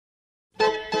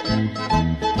Hello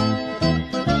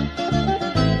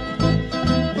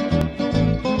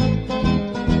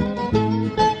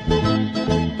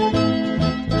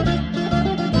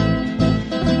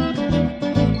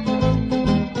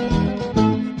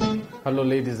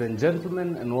ladies and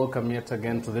gentlemen, and welcome yet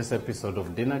again to this episode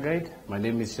of Dinner Guide. My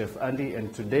name is Chef Andy,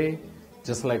 and today,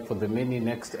 just like for the many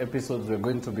next episodes we're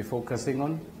going to be focusing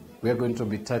on, we're going to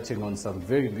be touching on some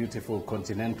very beautiful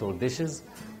continental dishes.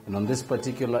 And on this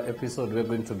particular episode, we're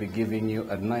going to be giving you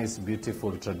a nice,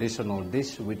 beautiful traditional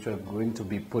dish which we're going to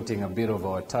be putting a bit of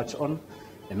our touch on.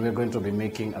 And we're going to be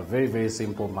making a very, very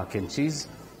simple mac and cheese.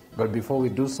 But before we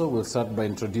do so, we'll start by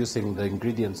introducing the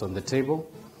ingredients on the table.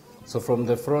 So from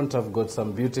the front, I've got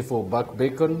some beautiful back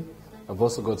bacon. I've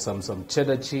also got some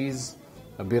cheddar cheese,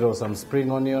 a bit of some spring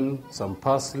onion, some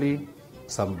parsley,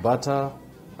 some butter,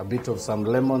 a bit of some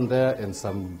lemon there, and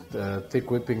some thick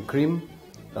whipping cream.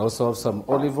 I also have some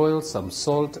olive oil, some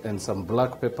salt, and some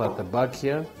black pepper at the back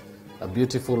here. A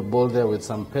beautiful bowl there with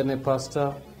some penne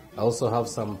pasta. I also have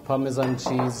some Parmesan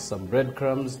cheese, some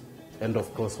breadcrumbs, and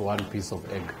of course 1 piece of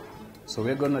egg. So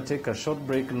we're going to take a short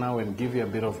break now and give you a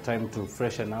bit of time to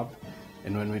freshen up.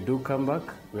 And when we do come back,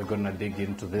 we're going to dig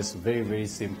into this very, very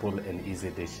simple and easy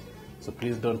dish. So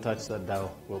please don't touch that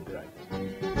dial. We'll be right back.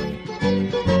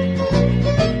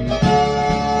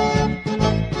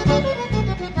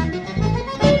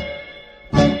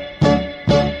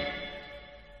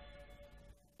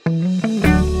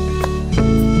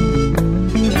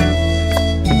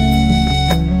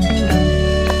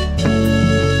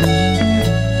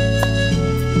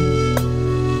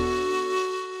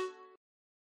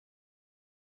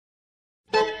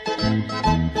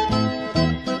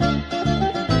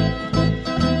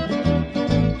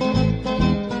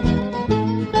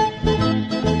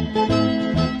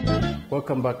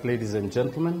 Welcome back, ladies and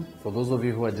gentlemen. For those of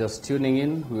you who are just tuning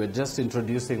in, we were just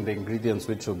introducing the ingredients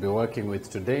which we'll be working with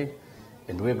today,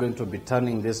 and we're going to be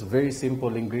turning these very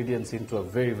simple ingredients into a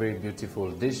very, very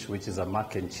beautiful dish, which is a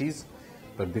mac and cheese.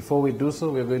 But before we do so,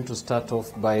 we're going to start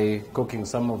off by cooking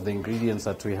some of the ingredients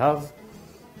that we have.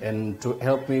 And to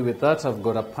help me with that, I've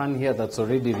got a pan here that's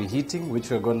already reheating,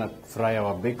 which we're going to fry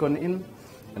our bacon in.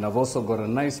 And I've also got a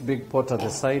nice big pot at the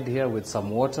side here with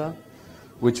some water,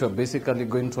 which we're basically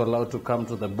going to allow to come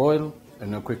to the boil,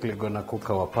 and we're quickly going to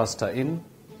cook our pasta in.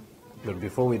 But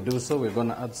before we do so, we're going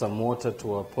to add some water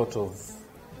to a pot of,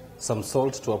 some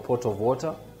salt to a pot of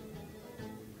water.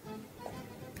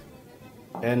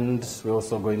 And we're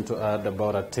also going to add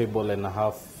about a tablespoon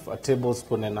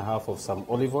and a half of some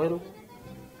olive oil,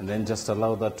 and then just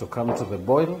allow that to come to the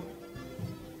boil.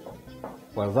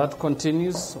 While that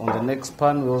continues, on the next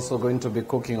pan, we're also going to be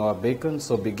cooking our bacon.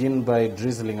 So begin by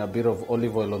drizzling a bit of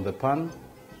olive oil on the pan.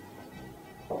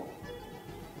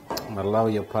 And allow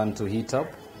your pan to heat up.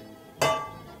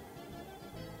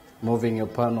 Moving your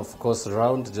pan, of course,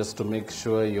 around just to make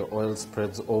sure your oil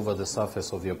spreads over the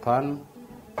surface of your pan.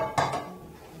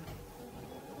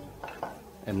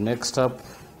 And next up,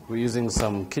 we're using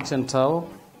some kitchen towel.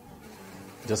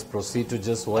 Just proceed to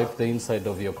just wipe the inside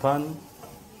of your pan.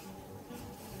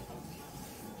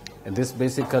 And this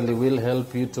basically will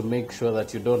help you to make sure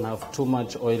that you don't have too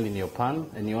much oil in your pan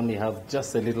and you only have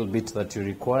just a little bit that you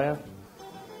require.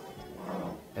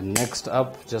 And next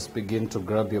up, just begin to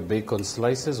grab your bacon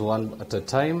slices one at a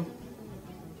time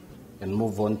and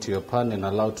move on to your pan and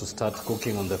allow to start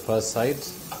cooking on the first side.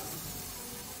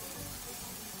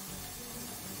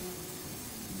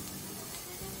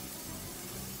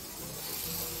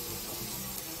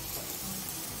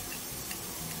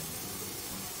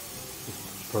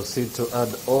 Proceed to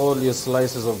add all your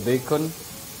slices of bacon,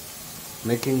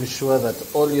 making sure that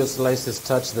all your slices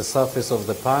touch the surface of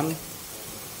the pan.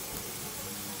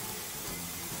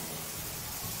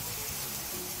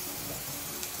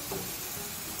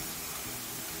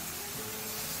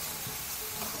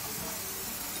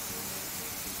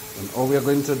 And all we are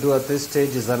going to do at this stage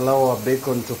is allow our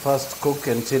bacon to first cook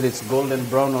until it's golden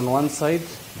brown on one side,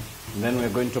 and then we're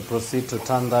going to proceed to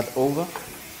turn that over.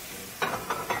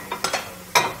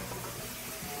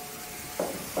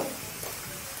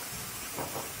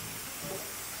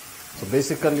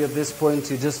 Basically at this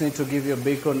point you just need to give your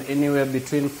bacon anywhere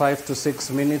between 5 to 6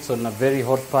 minutes on a very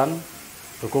hot pan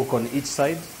to cook on each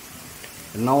side.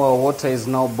 And now our water is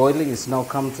now boiling, it's now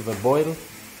come to the boil.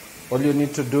 All you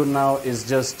need to do now is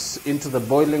just into the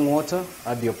boiling water,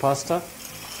 add your pasta.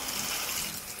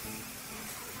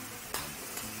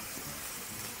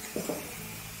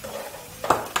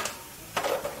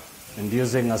 And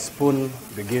using a spoon,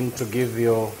 begin to give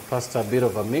your pasta a bit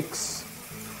of a mix.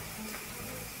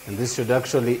 And this should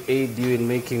actually aid you in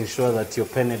making sure that your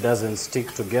penne doesn't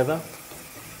stick together.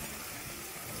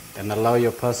 And allow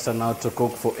your pasta now to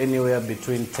cook for anywhere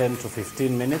between 10 to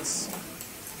 15 minutes.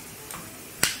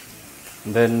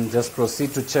 And then just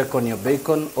proceed to check on your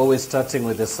bacon, always starting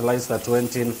with the slice that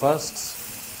went in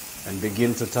first, and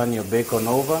begin to turn your bacon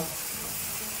over.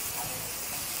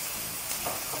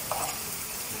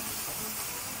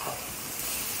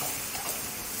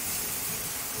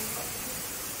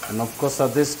 And of course,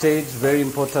 at this stage, very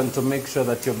important to make sure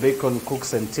that your bacon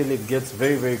cooks until it gets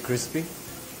very, very crispy.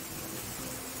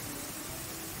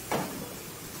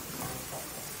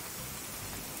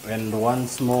 And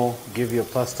once more, give your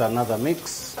pasta another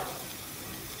mix.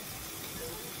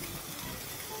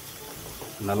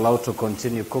 And allow to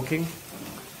continue cooking.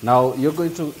 Now, you're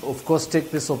going to, of course, take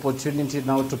this opportunity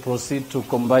now to proceed to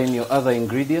combine your other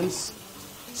ingredients.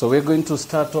 So we're going to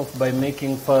start off by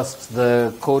making first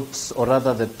the coat, or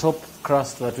rather the top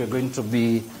crust that we're going to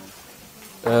be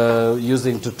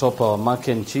using to top our mac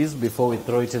and cheese before we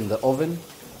throw it in the oven.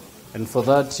 And for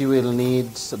that you will need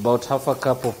about half a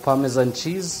cup of Parmesan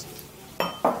cheese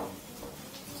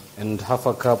and half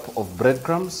a cup of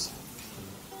breadcrumbs.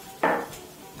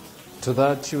 To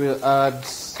that you will add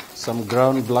some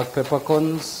ground black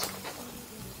peppercorns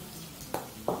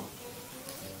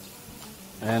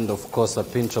and of course a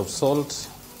pinch of salt.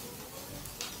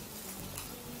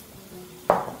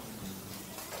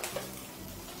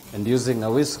 And using a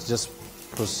whisk, just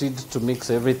proceed to mix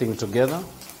everything together.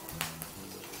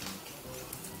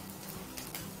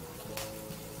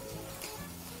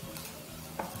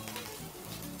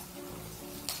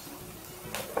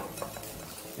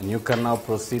 And you can now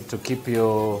proceed to keep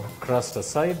your crust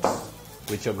aside,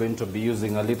 which you're going to be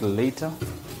using a little later.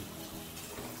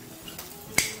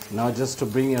 Now just to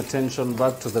bring your attention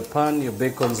back to the pan, your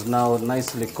bacon's now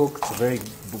nicely cooked, very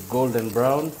golden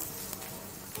brown.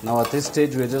 Now at this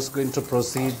stage we're just going to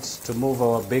proceed to move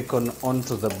our bacon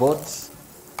onto the board.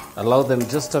 Allow them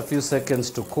just a few seconds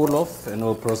to cool off and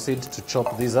we'll proceed to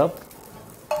chop these up.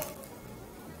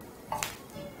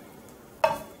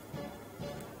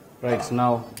 Right,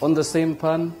 now on the same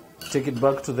pan, take it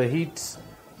back to the heat.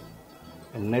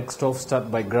 And next off, start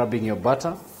by grabbing your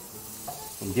butter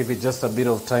and give it just a bit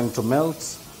of time to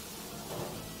melt.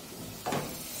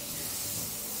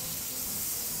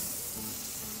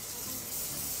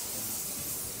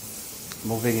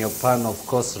 Moving your pan, of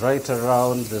course, right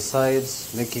around the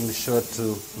sides, making sure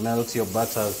to melt your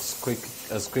butter as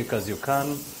quick as you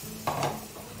can.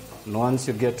 And once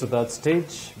you get to that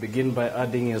stage, begin by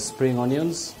adding your spring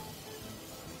onions.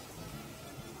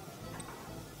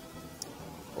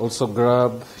 Also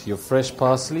grab your fresh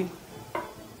parsley.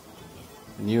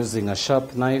 And using a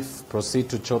sharp knife, proceed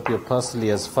to chop your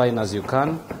parsley as fine as you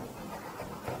can.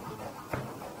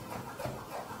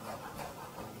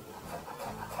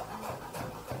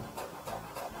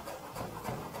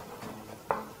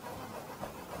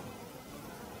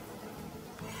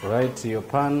 Right to your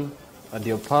pan, add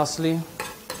your parsley.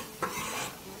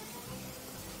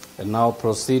 And now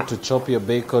proceed to chop your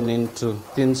bacon into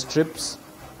thin strips.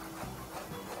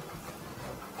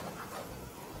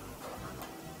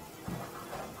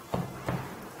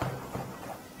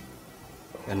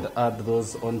 And add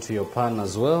those onto your pan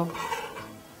as well.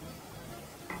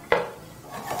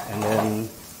 And then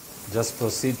just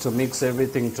proceed to mix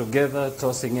everything together,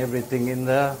 tossing everything in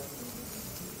there.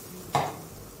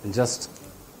 And just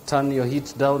turn your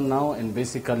heat down now and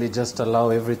basically just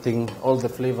allow everything, all the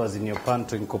flavors in your pan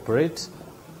to incorporate.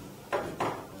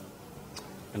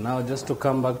 And now just to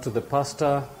come back to the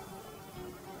pasta,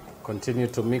 continue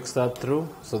to mix that through.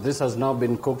 So this has now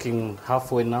been cooking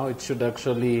halfway now. It should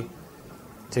actually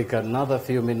take another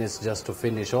few minutes just to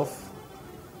finish off.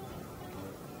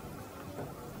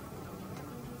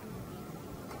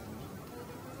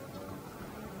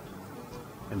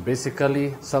 And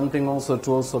basically, something also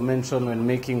to mention when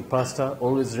making pasta,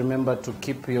 always remember to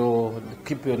keep your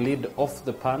lid off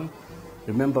the pan.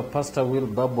 Remember, pasta will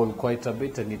bubble quite a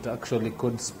bit and it actually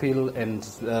could spill and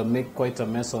make quite a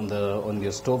mess on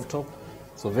your stove top.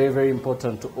 So very, very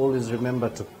important to always remember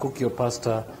to cook your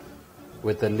pasta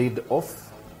with the lid off.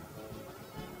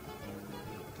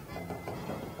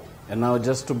 And now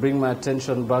just to bring my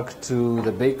attention back to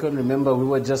the bacon, remember we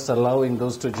were just allowing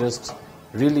those to just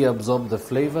really absorb the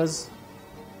flavors.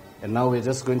 And now we're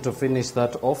just going to finish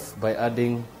that off by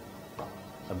adding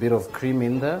a bit of cream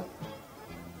in there.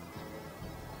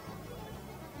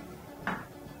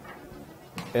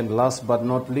 And last but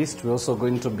not least, we're also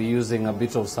going to be using a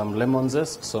bit of some lemon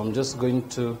zest. So I'm just going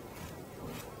to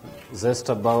zest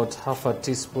about half a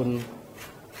teaspoon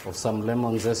of some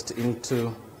lemon zest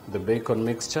into the bacon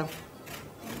mixture.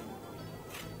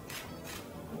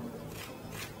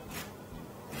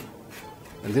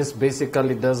 And This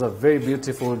basically does a very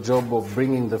beautiful job of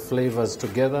bringing the flavors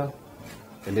together,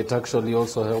 and it actually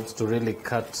also helps to really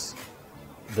cut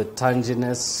the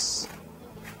tanginess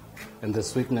and the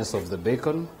sweetness of the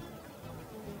bacon.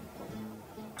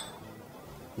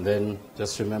 Then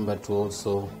just remember to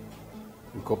also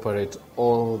incorporate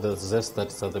all the zest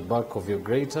that's at the back of your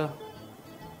grater.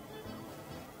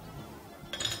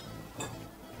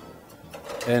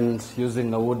 And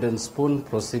using a wooden spoon,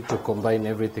 proceed to combine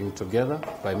everything together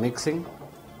by mixing.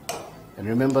 And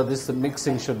remember, this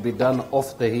mixing should be done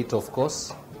off the heat, of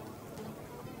course.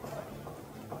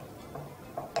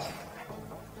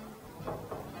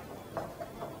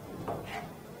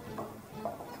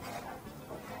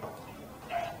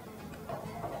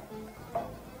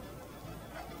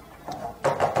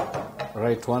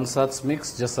 Right, once that's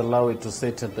mixed, just allow it to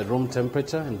sit at the room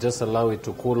temperature and just allow it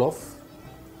to cool off.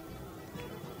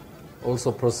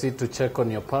 Also proceed to check on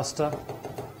your pasta.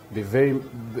 Be very,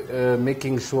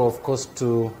 making sure, of course,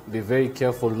 to be very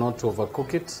careful not to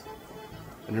overcook it.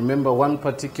 And remember, one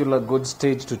particular good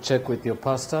stage to check with your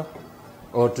pasta,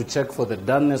 or to check for the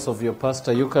doneness of your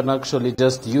pasta, you can actually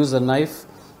just use a knife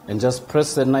and just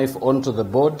press the knife onto the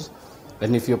board.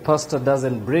 And if your pasta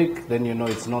doesn't break, then you know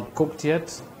it's not cooked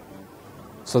yet.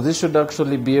 So this should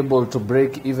actually be able to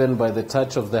break even by the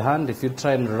touch of the hand. If you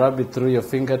try and rub it through your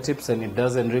fingertips and it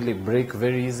doesn't really break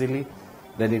very easily,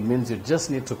 then it means you just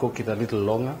need to cook it a little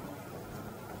longer.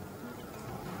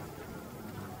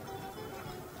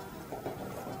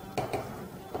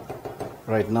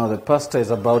 Right now the pasta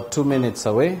is about 2 minutes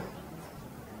away.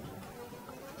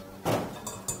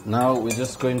 Now we're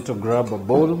just going to grab a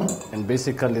bowl, and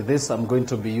basically this I'm going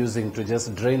to be using to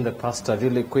just drain the pasta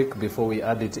really quick before we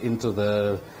add it into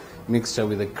the mixture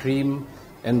with the cream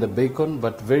and the bacon.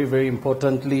 But very, very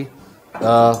importantly,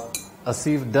 a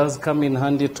sieve does come in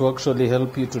handy to actually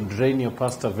help you to drain your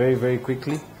pasta very, very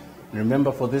quickly.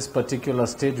 Remember, for this particular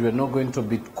stage, we're not going to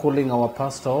be cooling our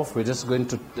pasta off. We're just going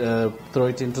to throw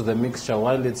it into the mixture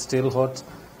while it's still hot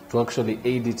to actually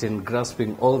aid it in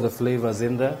grasping all the flavors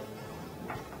in there.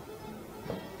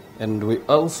 And we're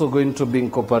also going to be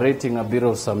incorporating a bit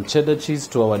of some cheddar cheese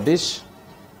to our dish.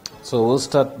 So we'll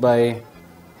start by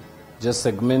just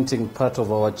segmenting part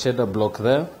of our cheddar block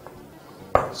there.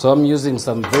 So I'm using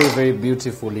some very, very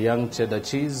beautiful young cheddar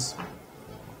cheese.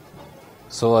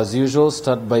 So as usual,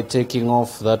 start by taking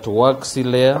off that waxy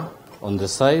layer on the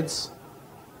sides.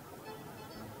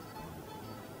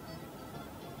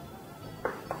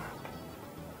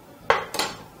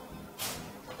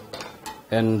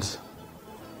 And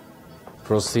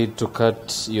proceed to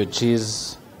cut your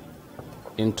cheese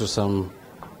into some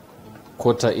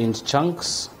 1/4 inch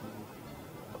chunks,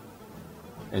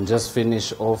 and just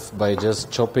finish off by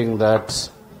just chopping that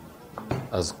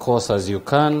as coarse as you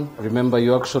can. Remember,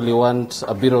 you actually want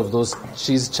a bit of those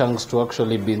cheese chunks to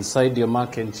actually be inside your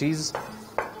mac and cheese,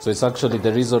 so it's actually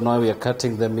the reason why we are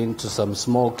cutting them into some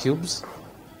small cubes.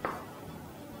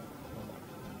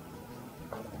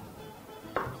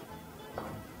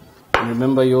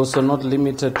 Remember, you're also not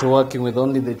limited to working with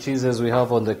only the cheeses we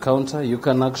have on the counter. You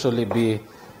can actually be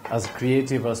as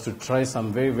creative as to try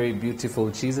some very, very beautiful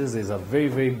cheeses. There's a very,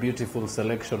 very beautiful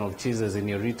selection of cheeses in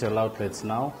your retail outlets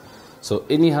now. So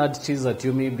any hard cheese that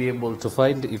you may be able to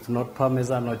find, if not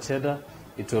Parmesan or cheddar,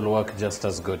 it will work just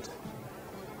as good.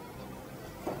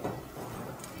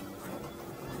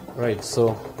 Right,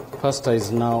 so pasta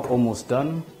is now almost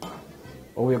done.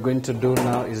 All we're going to do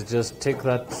now is just take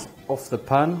that off the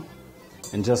pan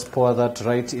and just pour that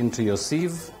right into your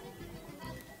sieve.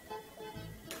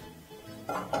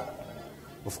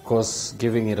 Of course,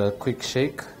 giving it a quick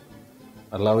shake,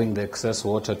 allowing the excess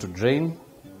water to drain.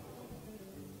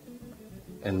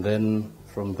 And then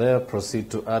from there, proceed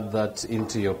to add that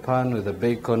into your pan with the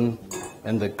bacon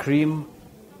and the cream.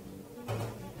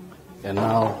 And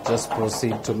now just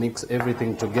proceed to mix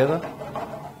everything together.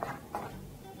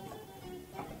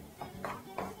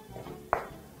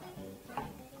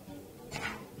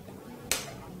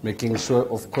 Making sure,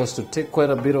 of course, to take quite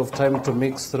a bit of time to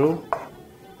mix through.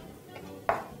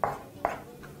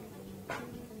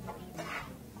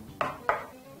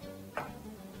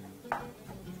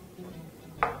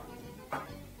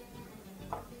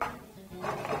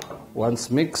 Once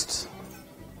mixed,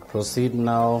 proceed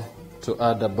now to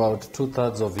add about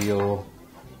 2/3 of your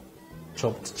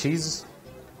chopped cheese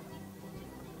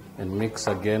and mix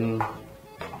again,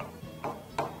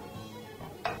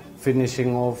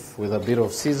 finishing off with a bit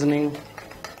of seasoning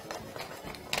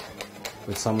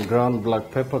with some ground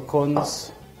black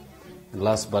peppercorns, and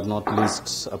last but not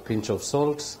least, a pinch of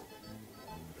salt.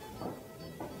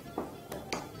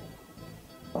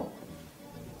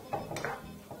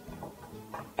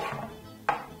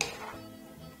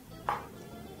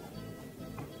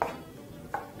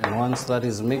 And once that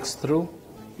is mixed through,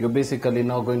 you're basically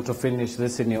now going to finish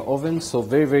this in your oven. So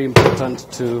very, very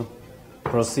important to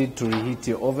proceed to reheat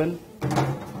your oven.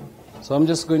 So I'm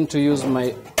just going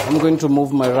to I'm going to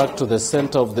move my rack to the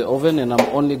center of the oven, and I'm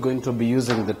only going to be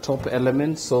using the top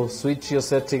element. So switch your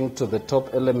setting to the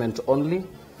top element only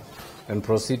and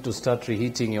proceed to start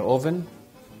reheating your oven.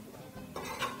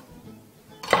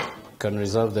 You can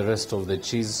reserve the rest of the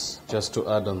cheese just to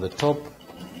add on the top.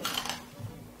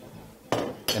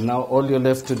 And now all you're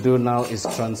left to do now is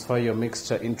transfer your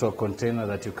mixture into a container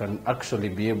that you can actually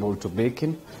be able to bake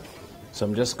in. So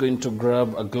I'm just going to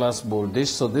grab a glass bowl dish.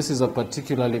 So this is a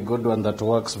particularly good one that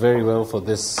works very well for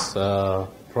this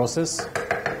process.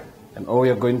 And all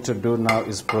you're going to do now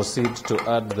is proceed to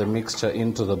add the mixture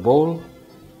into the bowl.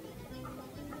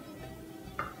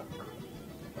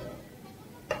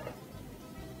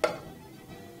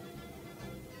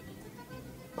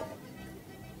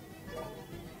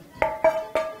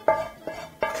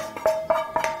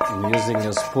 And using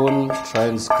your spoon, try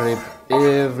and scrape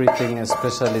everything,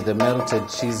 especially the melted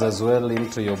cheese as well,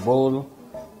 into your bowl.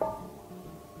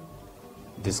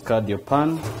 Discard your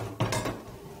pan.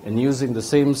 And using the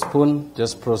same spoon,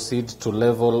 just proceed to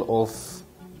level off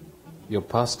your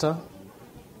pasta,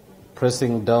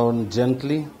 pressing down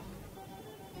gently.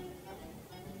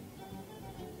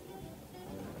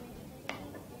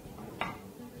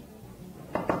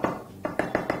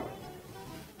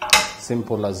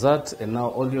 Simple as that. And now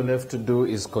all you're left to do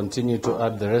is continue to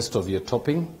add the rest of your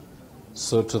topping.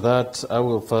 So to that, I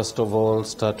will first of all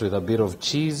start with a bit of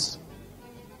cheese.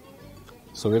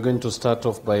 So we're going to start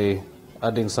off by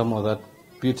adding some of that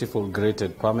beautiful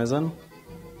grated Parmesan.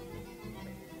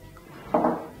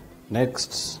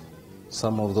 Next,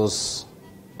 some of those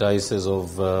dices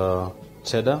of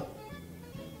cheddar.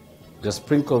 Just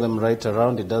sprinkle them right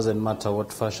around. It doesn't matter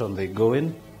what fashion they go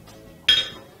in.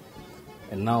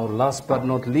 And now, last but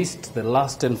not least, the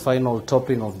last and final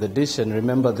topping of the dish. And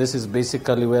remember, this is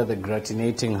basically where the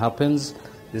gratinating happens.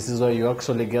 This is where you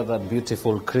actually get that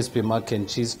beautiful crispy mac and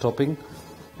cheese topping.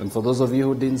 And for those of you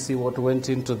who didn't see what went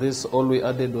into this, all we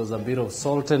added was a bit of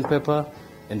salt and pepper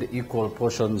and equal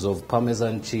portions of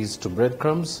Parmesan cheese to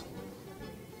breadcrumbs.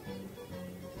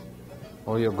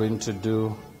 All you're going to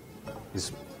do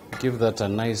is give that a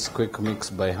nice quick mix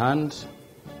by hand.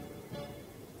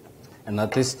 And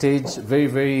at this stage, very,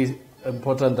 very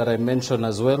important that I mention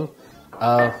as well,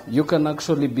 you can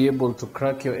actually be able to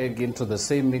crack your egg into the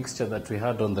same mixture that we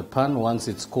had on the pan once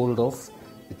it's cooled off.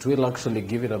 It will actually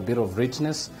give it a bit of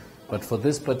richness. But for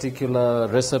this particular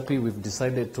recipe, we've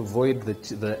decided to avoid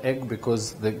the egg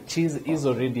because the cheese is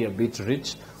already a bit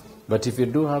rich. But if you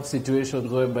do have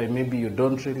situations whereby maybe you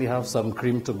don't really have some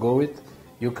cream to go with,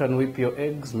 you can whip your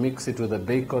eggs, mix it with the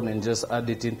bacon and just add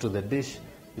it into the dish.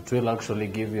 It will actually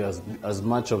give you as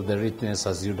much of the richness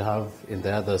as you'd have in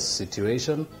the other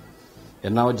situation.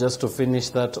 And now just to finish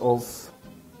that off,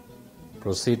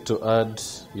 proceed to add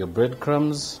your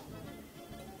breadcrumbs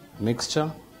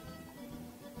mixture,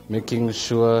 making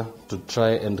sure to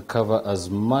try and cover as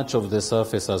much of the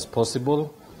surface as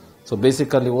possible. So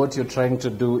basically what you're trying to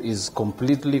do is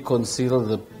completely conceal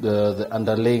the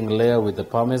underlaying layer with the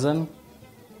Parmesan.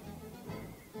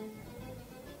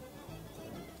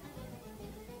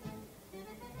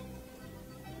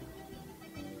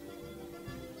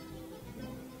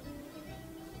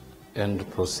 And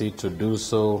proceed to do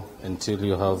so until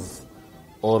you have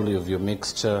all of your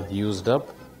mixture used up.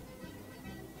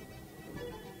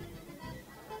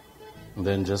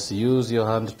 Then just use your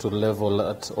hand to level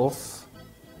that off,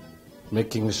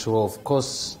 making sure, of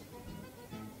course,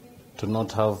 to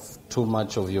not have too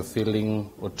much of your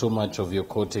filling or too much of your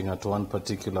coating at one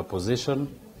particular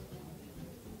position.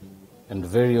 And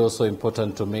very also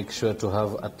important to make sure to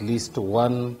have at least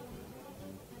one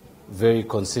very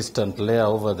consistent layer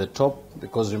over the top,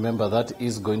 because remember that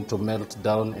is going to melt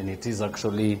down and it is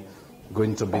actually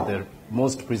going to be the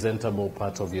most presentable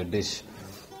part of your dish.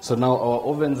 So now our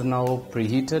oven's now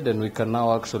preheated and we can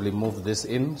now actually move this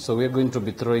in. So we're going to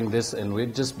be throwing this and we're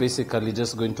just basically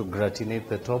just going to gratinate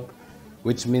the top,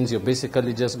 which means you're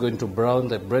basically just going to brown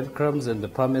the breadcrumbs and the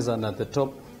Parmesan at the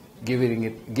top, giving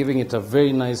it a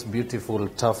very nice, beautiful,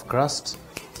 tough crust.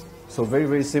 So very,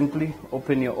 very simply,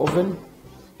 open your oven.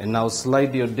 And now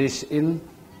slide your dish in.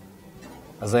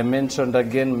 As I mentioned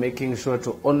again, making sure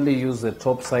to only use the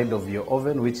top side of your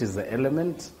oven, which is the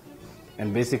element.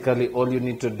 And basically all you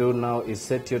need to do now is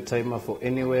set your timer for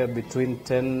anywhere between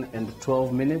 10 and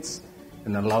 12 minutes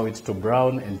and allow it to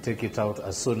brown and take it out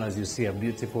as soon as you see a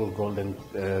beautiful golden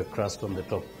crust on the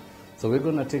top. So we're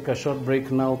going to take a short break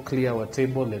now, clear our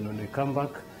table, and when we come back,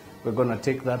 we're going to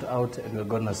take that out and we're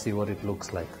going to see what it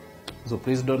looks like. So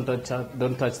please don't touch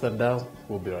that dial.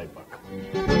 We'll be right back.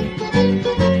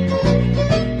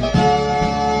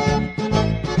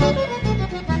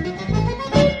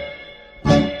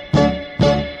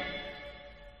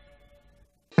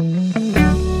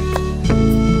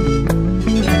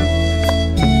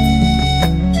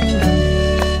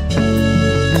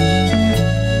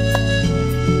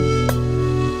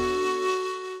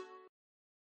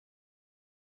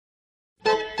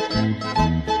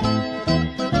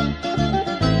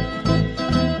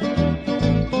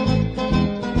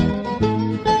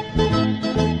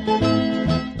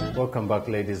 Welcome back,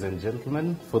 ladies and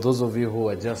gentlemen. For those of you who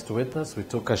are just with us, we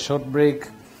took a short break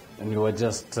and we were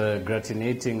just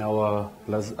gratinating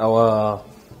our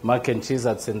mac and cheese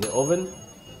that's in the oven.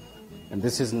 And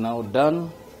this is now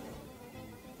done.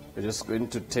 We're just going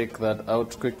to take that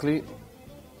out quickly,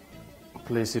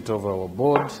 place it over our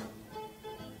board.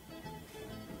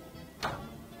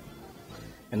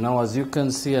 And now, as you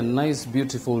can see, a nice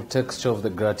beautiful texture of the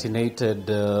gratinated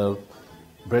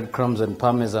breadcrumbs and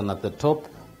parmesan at the top.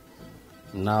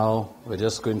 Now we're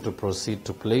just going to proceed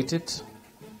to plate it.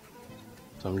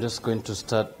 So I'm just going to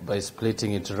start by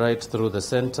splitting it right through the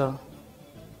center.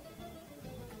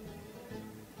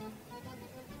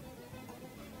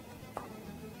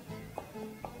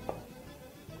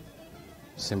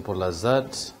 Simple as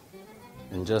that.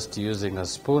 And just using a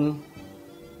spoon.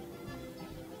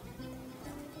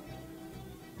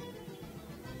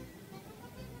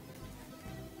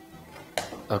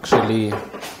 Actually,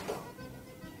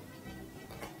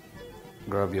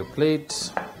 grab your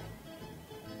plate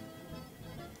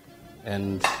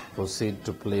and proceed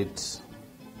to plate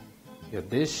your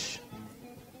dish.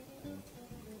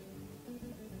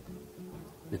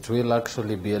 It will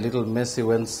actually be a little messy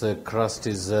once the crust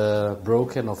is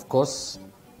broken, of course,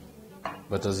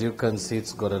 but as you can see,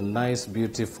 it's got a nice,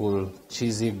 beautiful,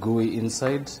 cheesy, gooey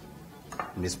inside,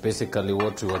 and it's basically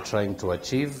what we were trying to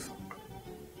achieve.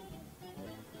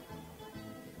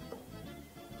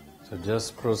 So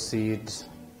just proceed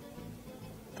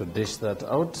to dish that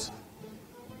out.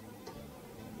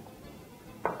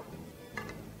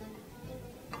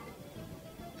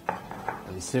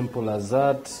 And simple as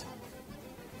that.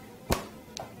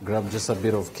 Grab just a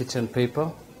bit of kitchen paper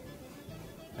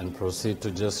and proceed to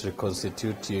just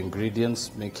reconstitute your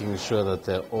ingredients, making sure that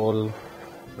they're all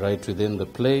right within the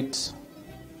plate.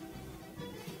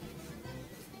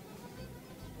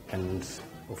 And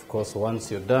of course,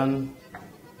 once you're done,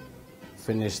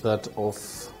 finish that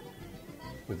off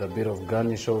with a bit of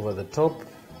garnish over the top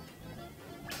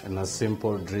and a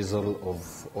simple drizzle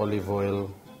of olive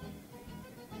oil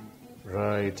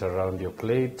right around your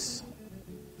plate.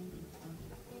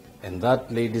 And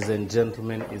that, ladies and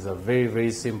gentlemen, is a very, very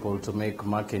simple to make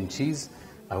mac and cheese.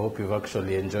 I hope you've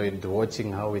actually enjoyed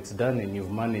watching how it's done and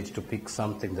you've managed to pick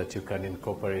something that you can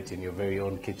incorporate in your very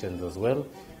own kitchens as well.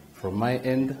 From my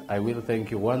end, I will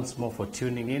thank you once more for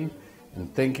tuning in.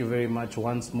 And thank you very much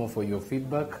once more for your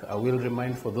feedback. I will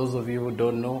remind, for those of you who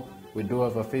don't know, we do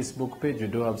have a Facebook page. We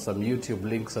do have some YouTube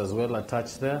links as well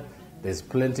attached there. There's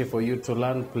plenty for you to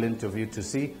learn, plenty of you to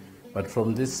see. But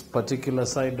from this particular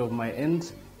side of my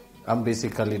end, I'm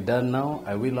basically done now.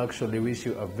 I will actually wish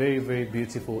you a very, very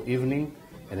beautiful evening.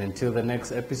 And until the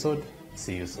next episode,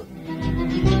 see you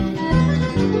soon.